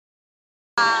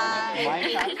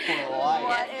Minecraft for life.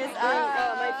 What is up?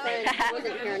 My friend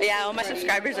wasn't here. Yeah, all my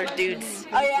subscribers are dudes.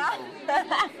 Oh yeah?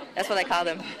 That's what I call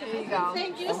them. There you go.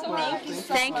 Thank you so much.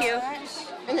 Thank you.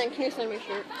 And then can you send me a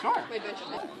shirt? Sure. My bench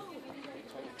shirt.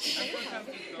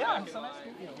 Yeah, so nice to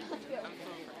meet you.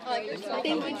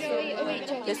 Thank you, Joey. Oh wait,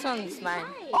 Joey. This one's mine.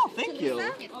 Oh, thank you.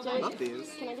 I love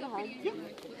these. Can I get a hug? Yeah.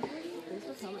 Thanks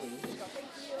for coming.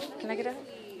 Can I get a?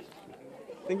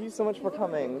 Thank you so much for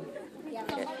coming. Yeah.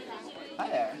 Hi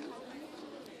there.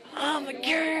 Oh my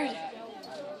god!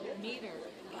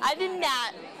 I did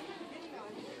not.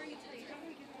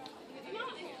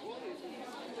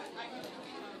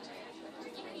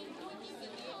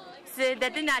 Sid,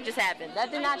 that did not just happen.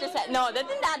 That did not just happen. No, that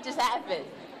did not just happen.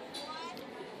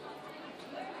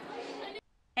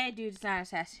 Hey dude, it's not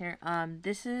Assassin here.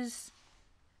 This is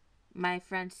my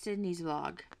friend Sydney's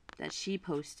vlog that she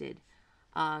posted.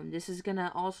 This is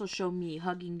gonna also show me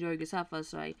hugging Joey Graceffa,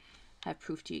 so I have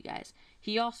proof to you guys.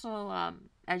 He also,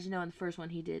 as you know, in the first one,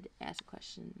 he did ask a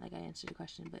question, like I answered a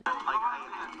question, but that's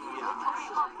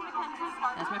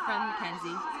my friend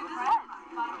Mackenzie.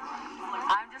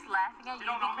 I'm just laughing at you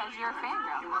because you're a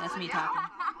fangirl. That's me talking.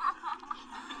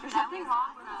 There's nothing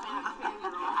wrong with saying I'm a fangirl.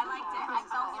 I liked it. I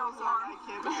felt your warmth.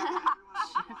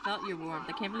 I felt your warmth.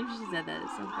 I can't believe she said that.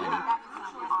 It's so funny.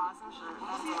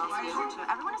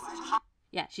 Everyone is such a...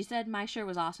 Yeah, she said my shirt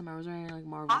was awesome. I was wearing like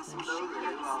Marvel things. I was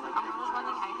wondering,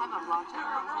 I have a vlog channel.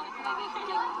 I was wondering, can I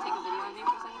take a video of me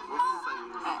for a second?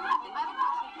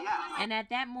 And at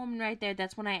that moment right there,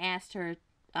 that's when I asked her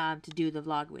to do the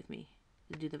vlog with me.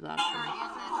 To do the vlog for me.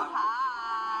 Hi.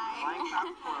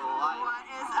 What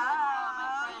is up?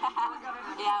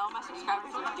 Yeah, all my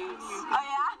subscribers are dudes. Oh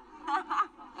yeah?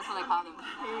 That's what I call them.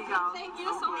 Here you go. Thank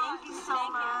you so much. Thank you so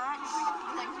much.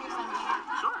 Thank you so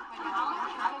much. Sure.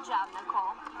 Good job,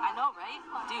 Nicole. I know, right?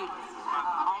 Dude,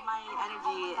 all my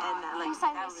energy and like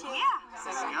that was... Yeah.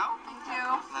 There you go. Thank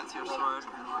you. That's your sword.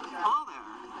 Hello there.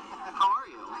 How are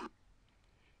you?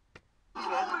 Do you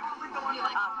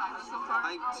like hometown so far?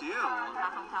 I do.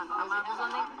 Not hometown.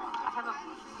 I have a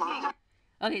vlog.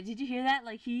 Okay, did you hear that?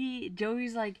 Like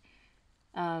Joey's like,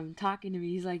 talking to me.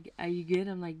 He's like, "Are you good?"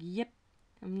 I'm like, "Yep."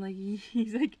 I'm like,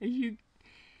 he's like, "Are you?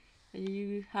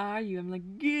 How are you?" I'm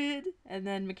like, "Good." And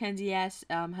then Mackenzie asked,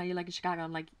 "How you like in Chicago?"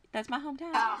 I'm like, "That's my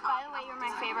hometown." By the way, you're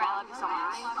my favorite. I love you so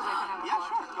much. Yeah,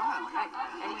 sure. Go ahead.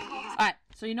 All right.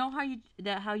 So you know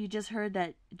how you just heard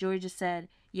that Joey just said,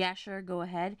 "Yeah, sure, go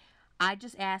ahead." I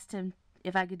just asked him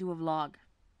if I could do a vlog.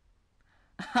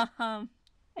 I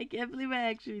can't believe I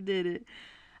actually did it.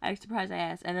 I'm surprised I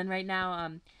asked. And then right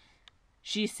now,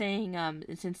 she's saying,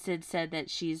 since Sid said that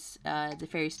she's the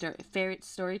fairy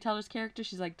Storytellers character,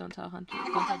 she's like, don't tell Hunter,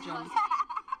 don't tell Joey.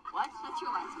 What? That's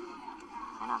your last one.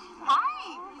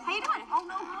 Hi! How you doing? Oh,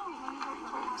 no.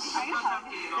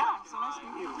 Yeah, so nice to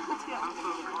meet you.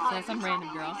 So that's some random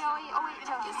girl. Joey, oh wait,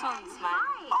 Joey. This one's mine.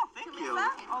 Hi! Oh, thank you.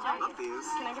 I love these.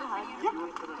 Can I get a hug? Yep.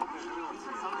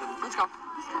 Let's go.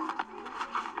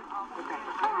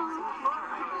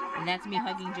 And that's me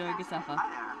hugging Joey Graceffa.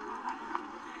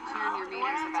 Sharing your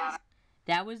readers about it.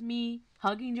 That was me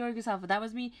hugging Joey Graceffa. That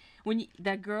was me when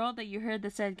that girl that you heard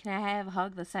that said, "Can I have a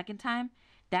hug?" the second time.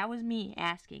 That was me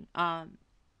asking.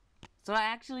 So I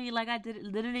actually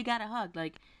literally got a hug.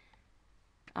 Like,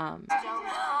 and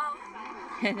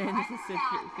then this is so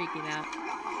freaking out.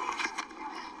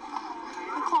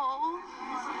 Nicole.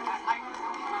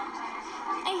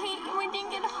 I hate you. I didn't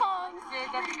get hugs.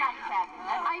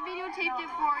 I videotaped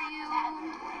it for you.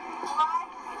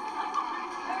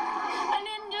 I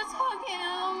didn't just hug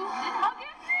him.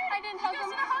 I didn't hug him.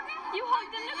 You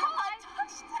hugged him, Nicole. I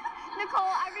touched him.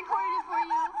 Nicole, I recorded it for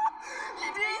you.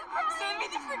 Did you send me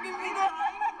the freaking video?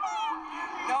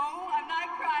 No, I'm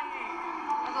not crying.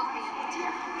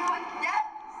 Yes.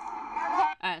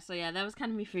 Alright, so yeah, that was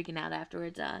kind of me freaking out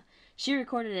afterwards. She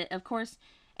recorded it. Of course,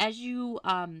 as you,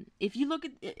 if you look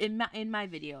at in my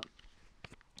video,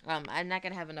 I'm not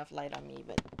gonna have enough light on me,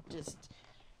 but just,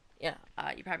 yeah,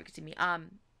 you probably could see me.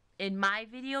 In my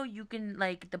video, you can,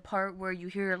 like, the part where you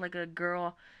hear, like, a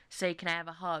girl say, "Can I have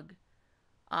a hug?"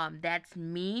 That's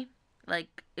me.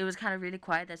 Like, it was kind of really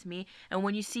quiet. That's me. And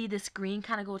when you see the screen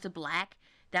kind of go to black,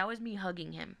 that was me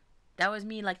hugging him. That was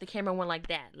me, like, the camera went like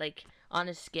that, like, on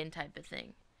his skin type of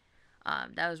thing.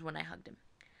 That was when I hugged him.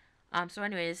 So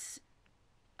anyways,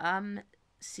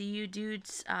 see you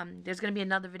dudes. There's gonna be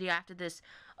another video after this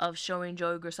of showing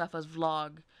Joey Graceffa's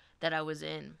vlog that I was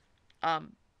in. But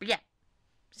yeah,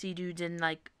 see you dudes in,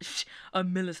 like, a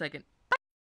millisecond.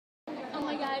 Oh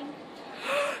my god.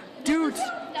 Dudes!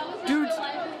 Dudes!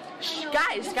 Shh,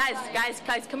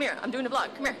 guys, come here. I'm doing a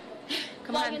vlog. Come here.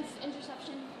 Come on.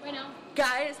 Interception right now.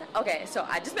 Guys, okay, so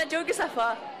I just met Joey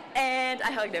Graceffa, and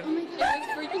I hugged him. Oh my god, it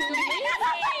was freaking amazing.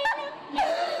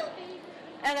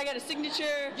 And I got a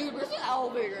signature. Dude, where's the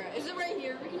elevator? Is it right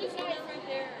here? We can just go right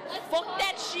there. Fuck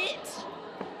that shit.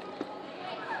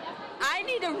 I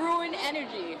need to ruin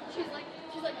energy. She's like,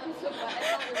 I'm so glad I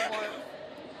felt really warm.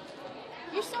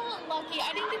 You're so lucky.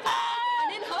 I didn't get to. I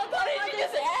didn't hug him. Why didn't you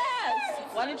just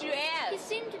ask? Why didn't you He ask?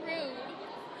 seemed rude.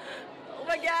 Oh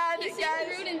my god, He seemed guys.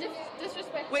 rude and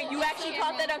disrespectful. Wait, you on actually camera.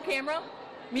 caught that on camera?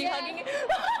 Me Yeah. hugging it?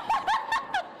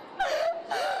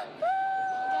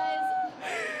 Guys,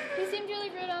 he seemed really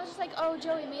rude. I was just like, oh,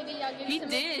 Joey, maybe I'll give you He some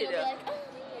did. You'll be like, oh,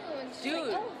 thank you. And she's Dude.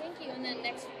 like, oh, thank you. And then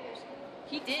next person.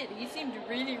 He did. He seemed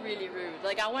really, really rude.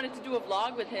 Like I wanted to do a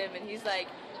vlog with him, and he's like,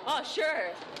 "Oh,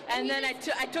 sure." And then I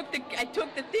took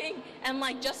the thing, and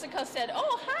like Jessica said,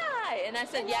 "Oh, hi," and I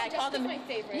said, I know, "Yeah, I called him." Jessica's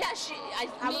my favorite. Yeah,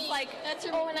 I was like, That's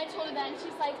her. Oh, and I told her that, and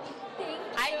she's like, thank you.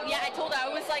 I told her I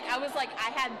was like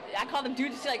I called him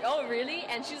dude. She's like, "Oh, really?"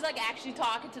 And she's like actually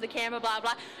talking to the camera, blah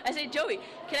blah. I said, "Joey,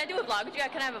 can I do a vlog with you?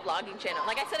 Can I have a vlogging channel?"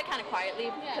 Like I said it kind of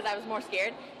quietly because I was more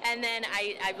scared. And then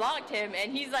I vlogged him,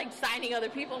 and he's like signing other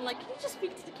people. I'm like, "Can you just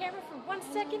speak to the camera for 1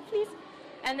 second, please?"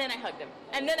 And then I hugged him,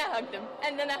 and then I hugged him,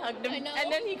 and then I hugged him, I know.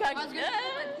 and then he hugged I was me. gonna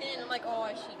pull my pin. I'm like, oh,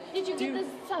 I should. Did you get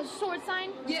this sword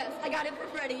sign? Yes, I got it for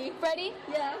Freddie. Freddie?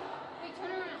 Yeah. Wait,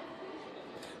 turn around.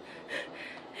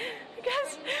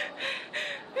 Guys,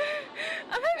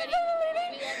 I'm Freddie, we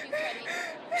love you, Freddie.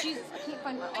 Jesus, I can't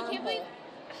find my arm. I can't believe.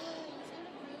 He's kind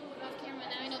of rude off camera.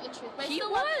 Now I know the truth. But I He still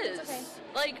was love him. It's okay.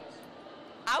 like,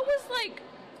 I was like,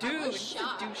 dude, was he's a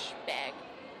shocked. douchebag.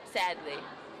 Sadly. Yeah.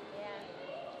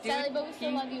 Dude, Sadly, but we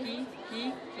still love you.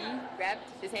 He grabbed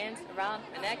his hands around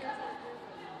my neck.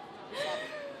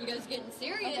 You guys getting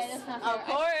serious? Okay, that's not fair. Of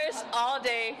course, all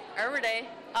day, every day.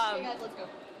 Okay, guys, let's go.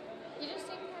 You just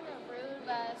seem kind of rude,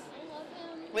 but I still love him.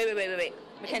 Wait.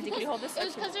 Mackenzie, can you hold this? It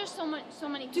was because there's so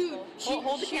many Dude, people.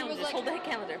 Hold the she calendar. was like- Hold the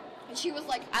calendar. She was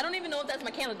like, I don't even know if that's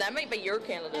my calendar. That might be your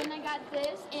calendar. And I got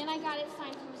this, and I got it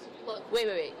signed from Mr. Look.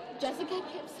 Wait. Jessica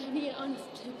kept sending it on his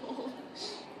table.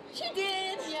 she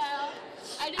did. Yeah.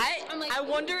 I'm like, I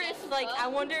wonder "Ooh, if Jessica." I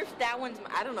wonder if that one's.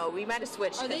 I don't know. We might have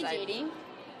switched. Are they 'cause dating?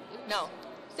 No.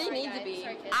 They Sorry, need to guys. be.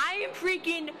 Sorry, kids. I am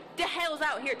freaking the hell's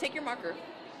out. Here, take your marker.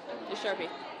 Just Sharpie.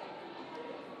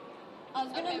 I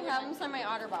was gonna Okay, we're have done. him sign my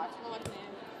OtterBox. No, what man.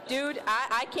 Dude,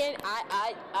 I can't.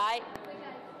 I.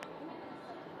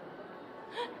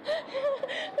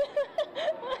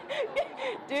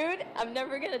 Dude, I'm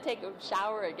never gonna take a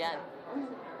shower again.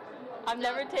 I'm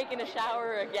never taking a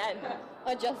shower again.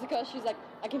 Jessica, she's like,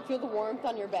 I can feel the warmth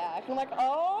on your back. I'm like,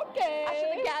 okay.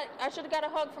 I should have got a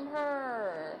hug from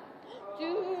her.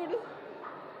 Dude,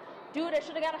 I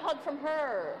should have got a hug from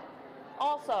her.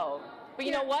 Also. But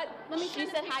you know what? Let me She send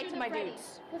a said hi picture to my Freddie,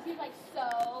 dudes. Because he's like,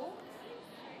 so.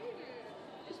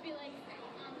 Just be like,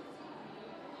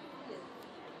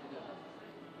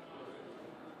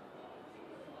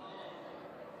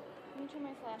 Let me turn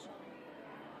my flash on.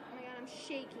 Oh my god, I'm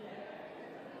shaking.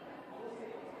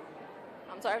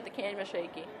 I'm sorry if the camera's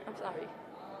shaky. I'm sorry.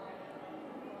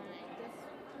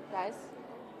 Guys,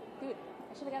 dude,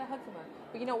 I should have got a hug from her.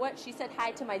 But you know what? She said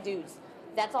hi to my dudes.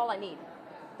 That's all I need.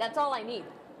 That's all I need.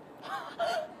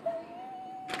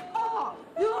 Oh,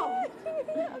 no.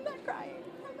 I'm not crying.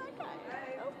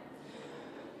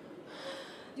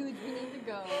 Dude, we need to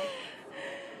go.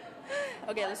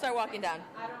 Okay, let's start walking down.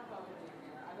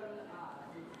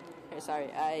 Okay, sorry.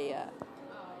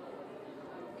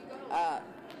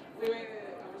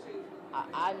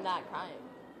 I'm not crying.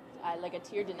 Like a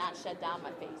tear did not shed down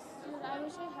my face. Dude, I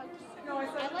wish I hugged you.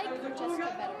 I like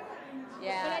Jessica better.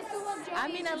 Yeah. But I still love Joey. I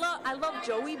mean, I love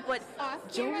Joey, but Off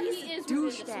camera, Joey's he a is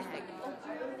really douchebag.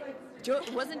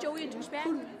 Wasn't Joey a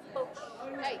douchebag?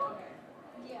 Hey.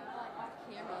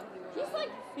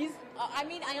 He's. I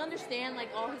mean, I understand like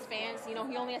all his fans. You know,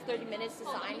 he only has 30 minutes to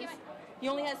sign. He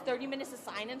only has 30 minutes to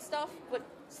sign and stuff. But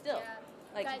still,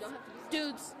 like, Guys,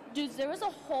 dudes, there was a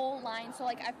whole line, so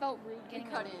like I felt rude getting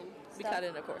cut in. we cut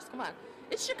in, of course. Come on,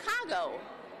 it's Chicago.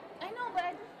 I know,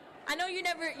 but I know you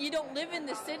don't live in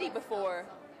the city before,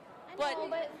 I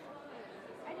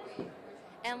just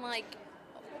and like,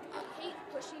 I hate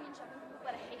pushing and shoving people,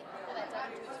 but I hate people that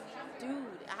don't do it to me. dude,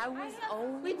 I was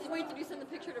only. Wait, did you send the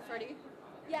picture to Freddie?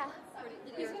 Yeah.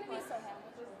 Did He's you gonna be request? so happy.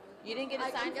 You didn't get a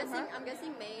sign from her. I'm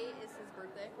guessing May is his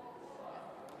birthday.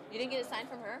 You didn't get a sign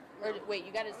from her, or wait,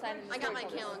 you got a sign. In the I got my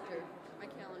Storytellers? calendar. My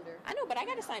calendar. I know, but I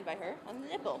got a sign by her on the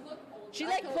nipple. She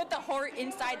like put the heart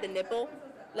inside the nipple,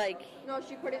 like. No,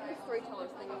 she put it in the Storytellers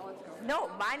thing a month ago. No,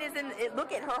 mine is in.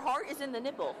 Look at her heart is in the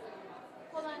nipple.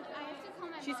 Hold on, I have to call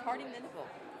my She's mom. hearting the nipple.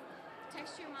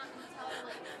 Text your mom and tell her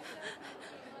like.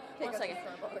 One second.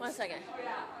 1 second.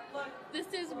 This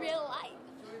is real life.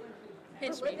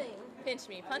 Pinch me. Pinch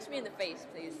me. Punch me in the face,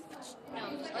 please. No,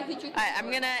 Alright, I'm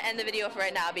gonna end the video for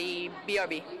right now.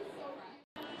 BRB.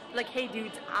 Like, hey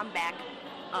dudes, I'm back.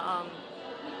 I'm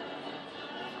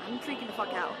freaking the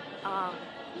fuck out.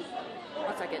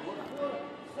 1 second.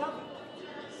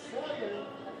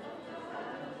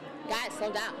 Guys,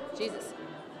 slow down. Jesus.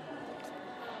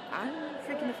 I'm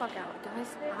freaking the fuck out,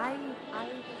 guys.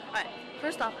 Alright,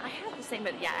 first off, I have the same,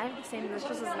 I have the same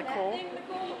initials as Nicole.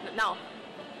 No,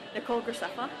 Nicole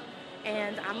Graceffa.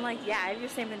 And I'm like, yeah, I have your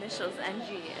same initials, NG.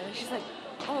 And then she's like,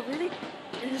 oh, really?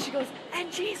 And then she goes,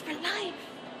 NG is for life.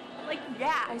 I'm like,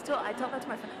 yeah, I tell that to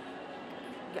my friend.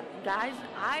 Guys,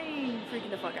 I'm freaking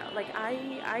the fuck out. Like, I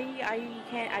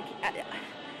can't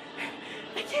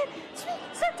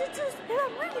speak sentences, and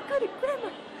I'm really good at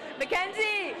grammar.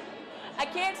 Mackenzie! I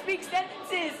can't speak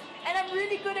sentences, and I'm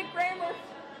really good at grammar.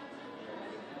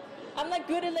 I'm not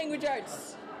good at language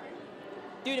arts.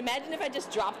 Dude, imagine if I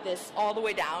just dropped this all the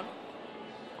way down.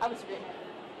 I would scream.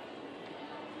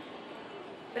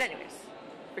 But anyways,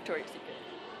 Victoria's Secret.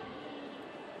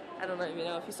 I don't even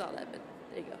know if you saw that, but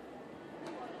there you go.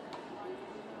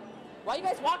 Why are you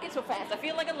guys walking so fast? I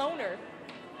feel like a loner.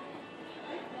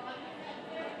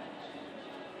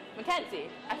 Mackenzie,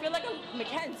 I feel like a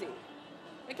Mackenzie.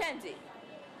 Mackenzie,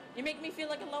 you make me feel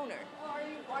like a loner. Are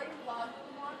you vlogging?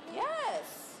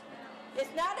 Yes.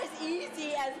 It's not as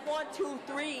easy as 1, 2,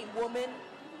 3, woman.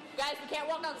 Guys, we can't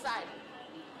walk outside.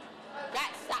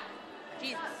 Guys, stop.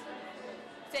 Jesus.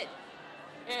 Sit.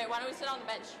 Here, why don't we sit on the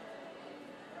bench?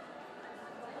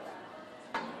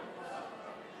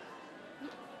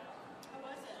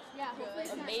 Yeah, hopefully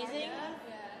it's not Amazing. bad.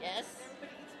 Yes.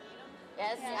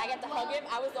 Yes, I got to hug him.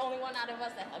 I was the only one out of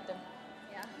us that hugged him.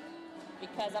 Yeah.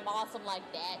 Because I'm awesome like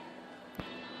that.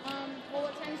 Well,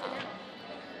 what time is it now?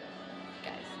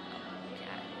 Guys.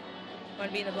 Yeah. Want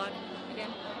to be in the vlog again?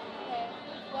 Okay.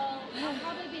 Well, I'll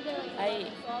probably be there like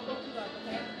 11, so I'll go to bed,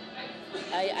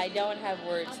 okay? I don't have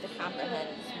words to comprehend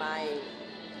my...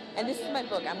 And this is my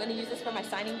book. I'm going to use this for my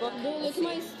signing book. Look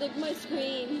at my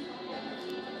screen.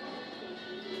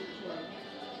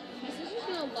 My sister's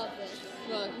gonna love this.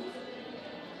 Look.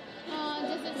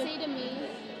 Does it say to me?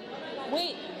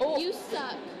 Wait. Oh. You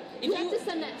suck. If You have to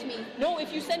send that to me. No,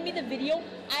 if you send me the video,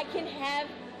 I can have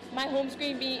my home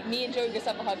screen be me and Joey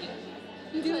Graceffa hugging.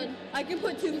 Dude, I can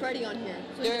put Too Freddy on here.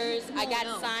 So I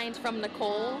got signs from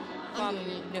Nicole,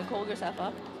 Nicole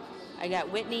Graceffa. I got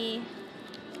Whitney,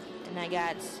 and I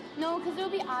got... No, because it'll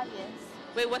be obvious.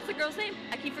 Wait, what's the girl's name?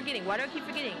 I keep forgetting. Why do I keep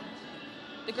forgetting?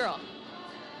 The girl.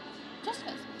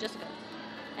 Jessica.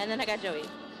 And then I got Joey.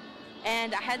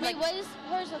 And I had Wait, what does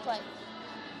hers look like?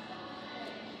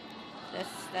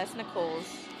 That's Nicole's.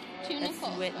 That's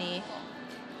Nicole. Whitney.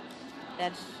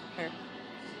 That's her.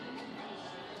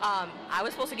 I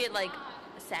was supposed to get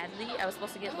sadly, I was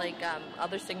supposed to get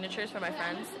other signatures for my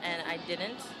friends, and I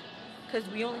didn't, because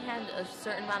we only had a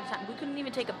certain amount of time. We couldn't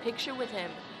even take a picture with him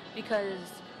because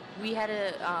we had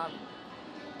to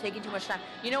taking too much time.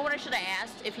 You know what I should have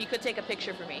asked? If he could take a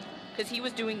picture for me, because he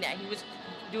was doing that. He was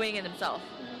doing it himself.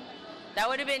 That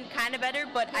would have been kind of better,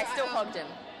 but I still hugged him.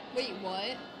 Wait,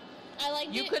 what? I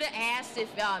liked You could have asked if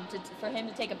for him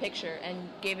to take a picture and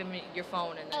gave him your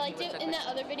phone, and then I liked he would it take in a that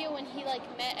other video when he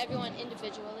met everyone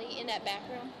individually in that back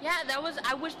room. Yeah,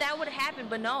 I wish that would have happened,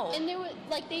 but no. And there was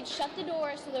they'd shut the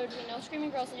door so there would be no screaming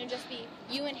girls, and it'd just be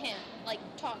you and him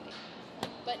talking.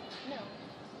 But no,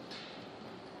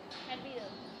 had to be the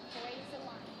crazy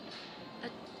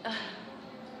line.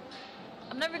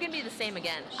 I'm never gonna be the same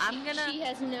again. She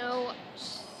has no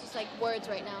just words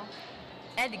right now.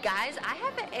 And guys, I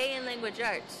have an A in language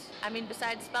arts. I mean,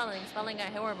 besides spelling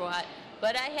I'm horrible at.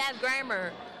 But I have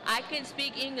grammar. I can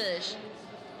speak English.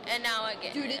 And now I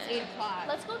get... Dude, it's 8 o'clock.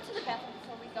 Let's go to the bathroom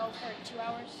before we go for 2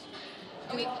 hours.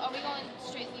 Are we going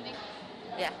straight leaving?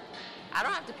 Yeah. I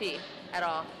don't have to pee at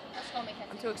all. Let's go,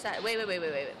 Mackenzie. I'm too excited. Wait.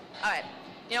 Alright.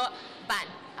 You know what? Fine.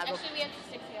 Actually, we have to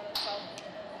stick together,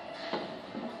 so...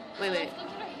 Wait. Let's go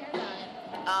get our hair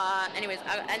done. Anyways,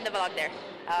 I'll end the vlog there.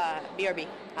 BRB.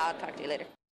 I'll talk to you later.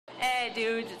 Hey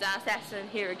dudes, it's Assassin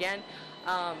here again.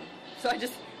 So I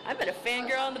met a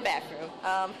fangirl in the bathroom.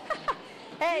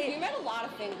 Hey. You met a lot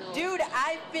of fangirls. Dude,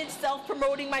 I've been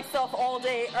self-promoting myself all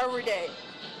day, every day.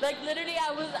 Literally,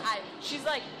 she's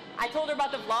like, I told her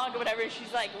about the vlog or whatever, and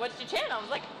she's like, what's your channel? I was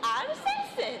like, I'm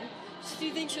Assassin. Do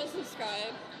you think she'll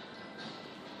subscribe?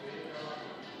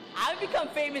 I've become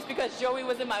famous because Joey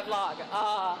was in my vlog.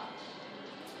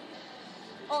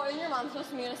 Oh, and your mom's supposed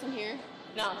to meet us in here?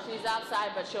 No, she's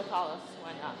outside, but she'll call us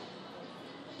when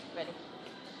ready.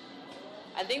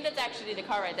 I think that's actually the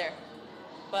car right there.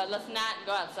 But let's not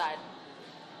go outside.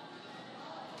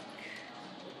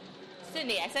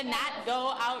 Sydney, I said not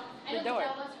go out the door.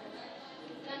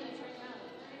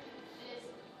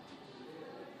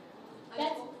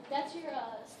 That's your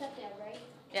stepdad, right?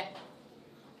 Yeah.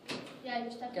 Yeah,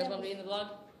 your stepdad. You guys want to be in the vlog?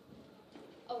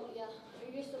 Oh, yeah.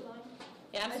 Are you still going?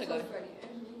 Yeah, I'm still going.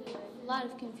 A lot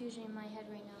of confusion in my head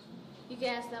right now. You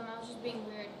can ask them. I was just being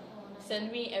weird.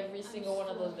 Send me every single one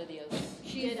of those videos.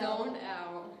 She's zoned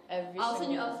out. I'll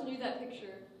send you that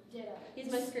picture. Ditto.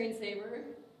 He's my screensaver.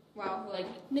 Wow. Like,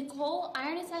 Nicole,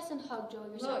 iron his ass and hug Joey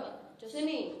Graceffa. Look, Just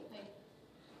Sydney.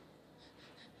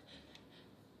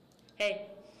 hey,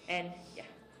 and yeah,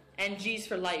 and G's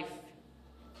for life.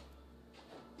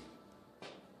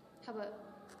 How about?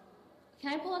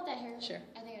 Can I pull out that hair? Sure.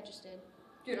 I think I just did.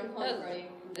 Dude, I'm calling for you.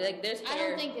 Like, there's I hair.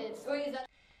 don't think it's. Wait, is that?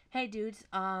 Hey dudes,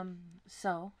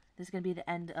 so this is gonna be the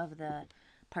end of the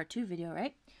part 2 video,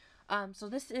 right? So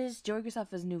this is Joey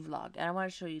Graceffa's new vlog, and I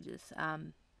want to show you this.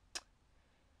 I'm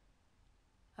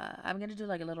gonna do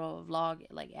like a little vlog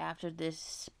like after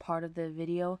this part of the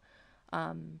video,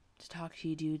 to talk to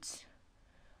you dudes.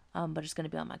 But it's gonna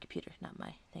be on my computer, not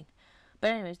my thing.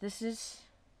 But anyways, this is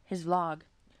his vlog.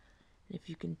 If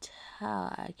you can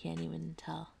tell, I can't even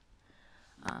tell.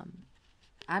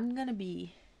 I'm gonna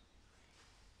be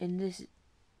in this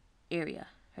area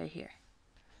right here.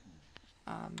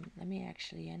 Let me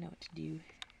actually, I know what to do.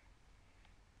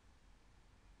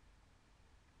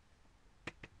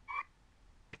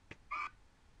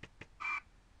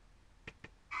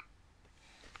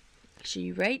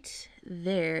 Actually, right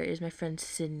there is my friend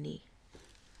Sydney.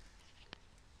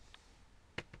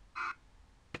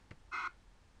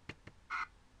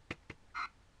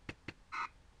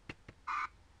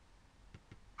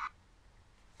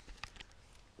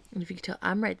 And if you can tell,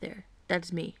 I'm right there.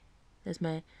 That's me. That's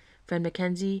my friend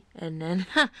Mackenzie. And then,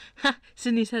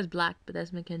 Sydney says black, but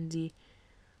that's Mackenzie.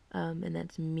 And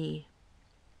that's me.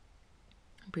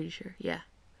 I'm pretty sure. Yeah.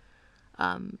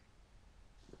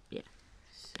 Yeah.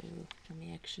 So, let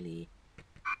me actually...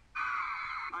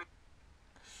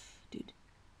 Dude.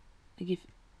 Like, if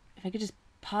I could just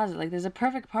pause it. Like, there's a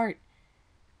perfect part.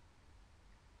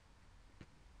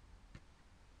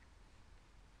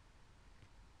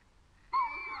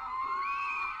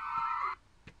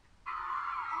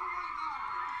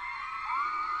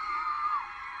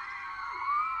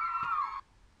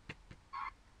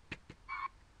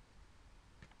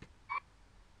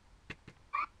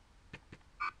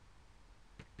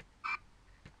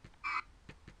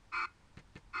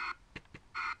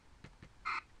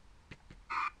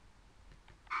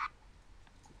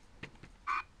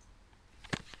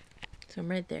 So I'm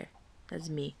right there. That's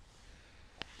me.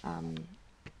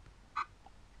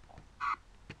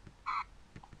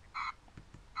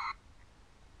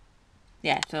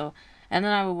 Yeah, so, and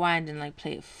then I would wind and like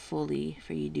play it fully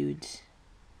for you dudes.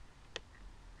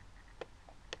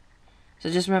 So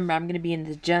just remember, I'm going to be in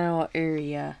the general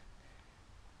area.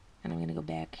 And I'm going to go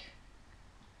back.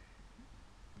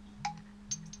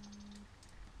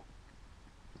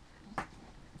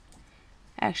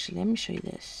 Actually, let me show you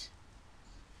this.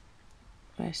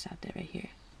 Where I stopped it right here.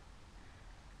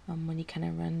 When he kind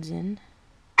of runs in.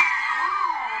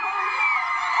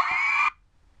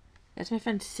 That's my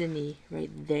friend Sydney right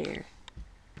there.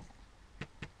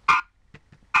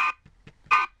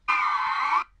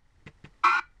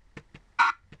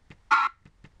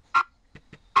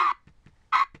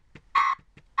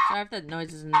 Sorry if that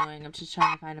noise is annoying. I'm just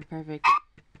trying to find a perfect.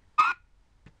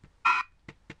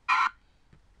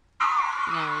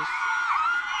 Anyways.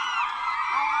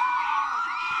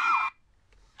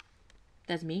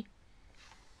 That's me.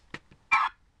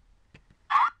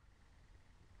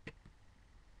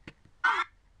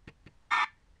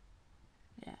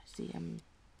 Yeah, see,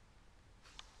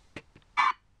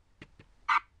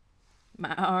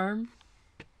 my arm.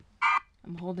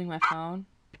 I'm holding my phone.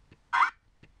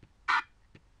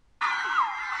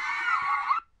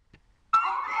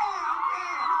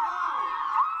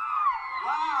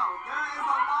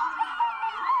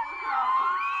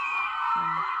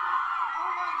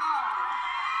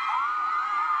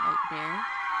 Right there.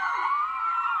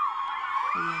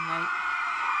 See, I'm right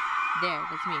there.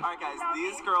 That's me. Alright guys,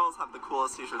 these girls have the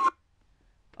coolest t-shirts.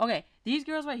 Okay, these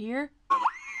girls right here,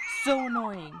 so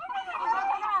annoying.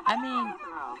 I mean,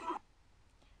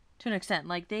 to an extent,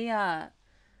 like they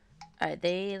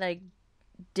like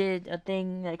did a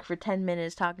thing like for 10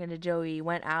 minutes talking to Joey,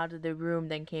 went out of the room,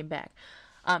 then came back.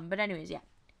 But anyways, yeah.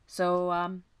 So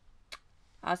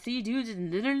I'll see you dudes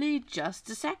in literally just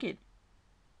a second.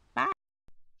 Bye.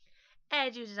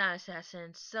 Hey dudes and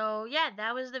assassins. So yeah,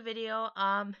 that was the video.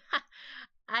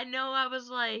 I know I was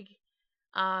like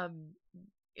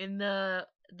in the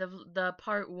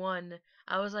part 1,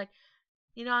 I was like,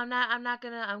 you know, I'm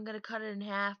gonna cut it in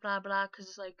half, blah blah, cause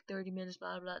it's like 30 minutes,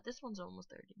 blah blah. This one's almost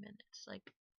 30 minutes,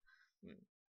 like.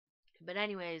 But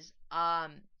anyways,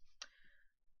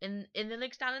 in the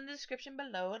links down in the description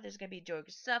below, there's gonna be Joey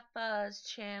Graceffa's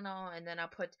channel, and then I'll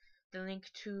put the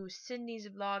link to Sydney's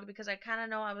vlog, because I kind of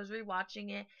know, I was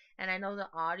rewatching it, and I know the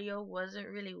audio wasn't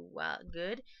really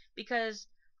good, because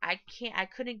I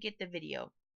couldn't get the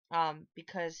video,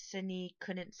 because Sydney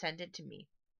couldn't send it to me.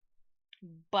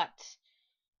 But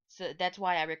so that's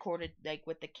why I recorded like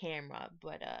with the camera.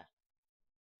 But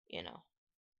you know,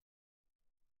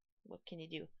 what can you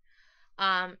do?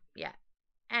 Yeah.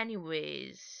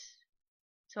 Anyways,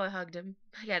 so I hugged him.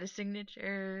 I got his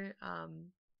signature.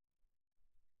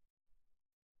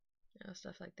 You know,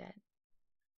 stuff like that.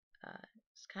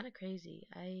 It's kind of crazy.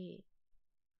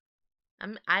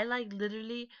 I like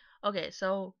literally. Okay,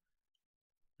 so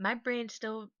my brain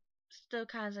still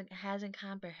kind of like hasn't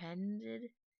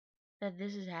comprehended that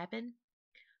this has happened.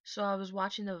 So I was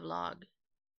watching the vlog.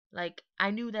 Like,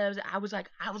 I knew that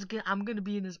I'm gonna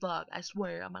be in this vlog. I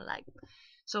swear on my life.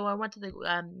 So I went to the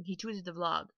he tweeted the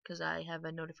vlog because I have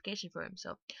a notification for him.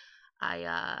 So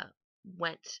I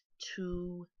went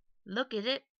to look at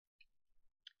it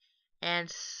and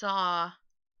saw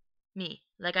me.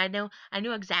 Like, I knew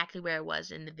exactly where I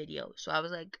was in the video. So I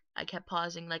was like, I kept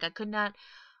pausing. Like, I could not,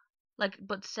 like,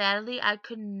 but sadly I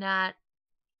could not.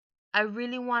 I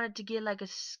really wanted to get like a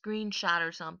screenshot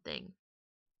or something,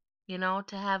 you know,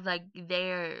 to have like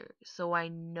there so I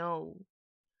know.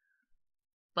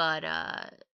 But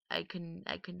I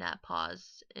could not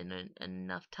pause in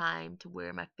enough time to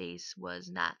where my face was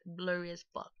not blurry as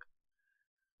fuck.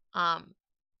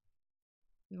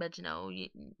 But you know,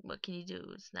 what can you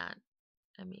do? It's not.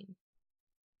 I mean,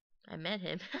 I met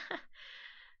him.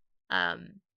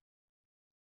 um.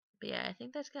 But yeah, I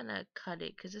think that's gonna cut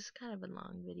it because it's kind of a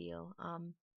long video.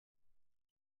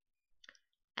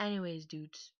 Anyways,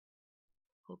 dudes,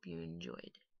 hope you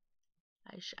enjoyed.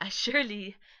 I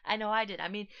surely, I know I did. I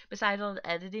mean, besides all the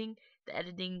editing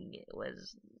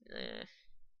was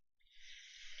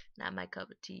not my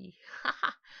cup of tea.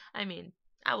 I mean,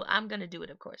 I'm gonna do it,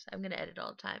 of course. I'm gonna edit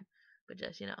all the time, but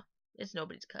just, you know, it's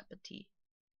nobody's cup of tea,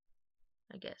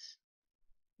 I guess,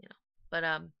 you know. But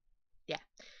yeah.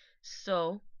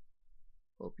 So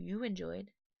hope you enjoyed.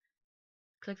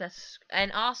 Click that,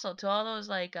 and also to all those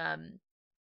like I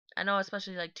know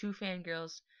especially like 2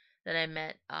 fangirls that I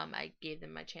met, I gave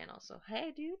them my channel. So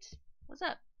hey, dudes, what's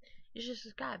up? You should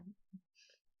subscribe.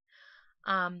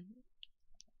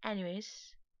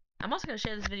 Anyways, I'm also gonna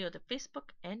share this video to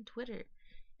Facebook and Twitter,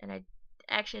 and I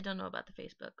don't know about the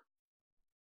Facebook,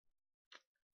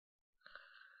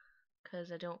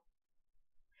 cause I don't.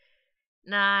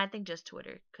 Nah, I think just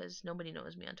Twitter, cause nobody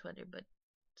knows me on Twitter, but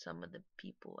some of the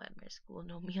people at my school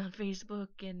know me on Facebook,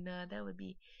 and that would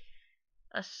be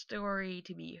a story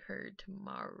to be heard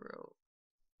tomorrow.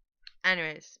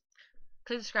 Anyways,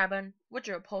 click the subscribe button with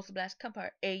your repulsive blast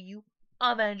compare AU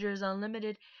Avengers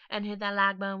Unlimited, and hit that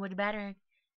like button with the banner.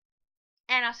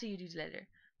 And I'll see you dudes later.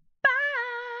 Bye!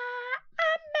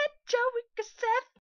 I met Joey Graceffa.